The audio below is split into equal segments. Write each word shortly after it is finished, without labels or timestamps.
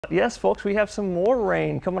Yes, folks, we have some more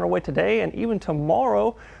rain coming our way today and even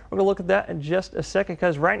tomorrow. We're going to look at that in just a second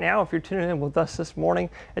because right now, if you're tuning in with us this morning,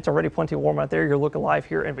 it's already plenty warm out there. You're looking live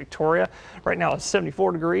here in Victoria. Right now it's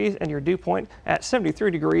 74 degrees and your dew point at 73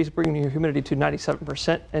 degrees, bringing your humidity to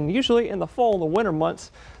 97%. And usually in the fall and the winter months,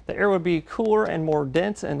 the air would be cooler and more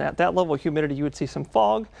dense, and at that level of humidity, you would see some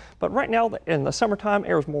fog. But right now in the summertime,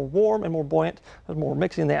 air is more warm and more buoyant. There's more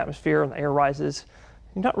mixing in the atmosphere and the air rises.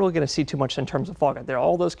 You're not really going to see too much in terms of fog out there.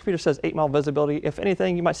 All those computer says 8-mile visibility. If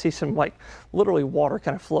anything, you might see some literally water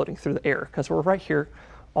kind of floating through the air because we're right here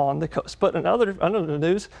on the coast. But in other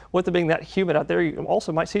news, with it being that humid out there, you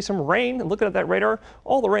also might see some rain. And looking at that radar,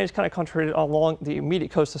 all the rain is kind of concentrated along the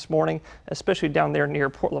immediate coast this morning, especially down there near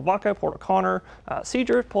Port Lavaca, Port O'Connor,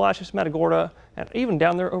 Seadrift, Palacios, Matagorda, and even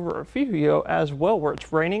down there over Refugio as well, where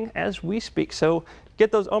it's raining as we speak. So get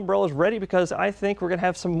those umbrellas ready because I think we're going to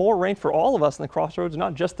have some more rain for all of us in the crossroads,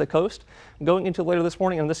 not just the coast. Going into later this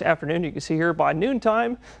morning and this afternoon, you can see here by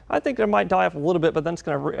noontime, I think it might die off a little bit, but then it's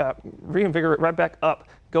going to reinvigorate right back up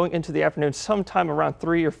going into the afternoon sometime around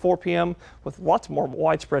 3 or 4 p.m. with lots more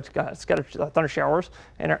widespread scattered thunder showers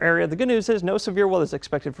in our area. The good news is no severe weather is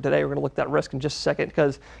expected for today. We're going to look at that risk in just a second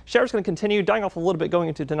because showers going to continue dying off a little bit going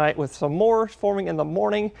into tonight with some more forming in the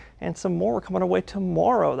morning and some more coming away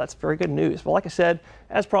tomorrow. That's very good news. But like I said,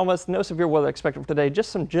 as promised, no severe weather expected for today,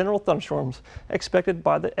 just some general thunderstorms expected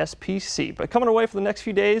by the SPC. But coming away for the next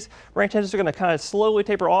few days, rain chances are going to kind of slowly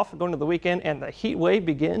taper off going into the weekend, and the heat wave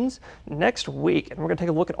begins next week. And we're going to take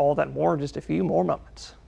a look at all that more in just a few more moments.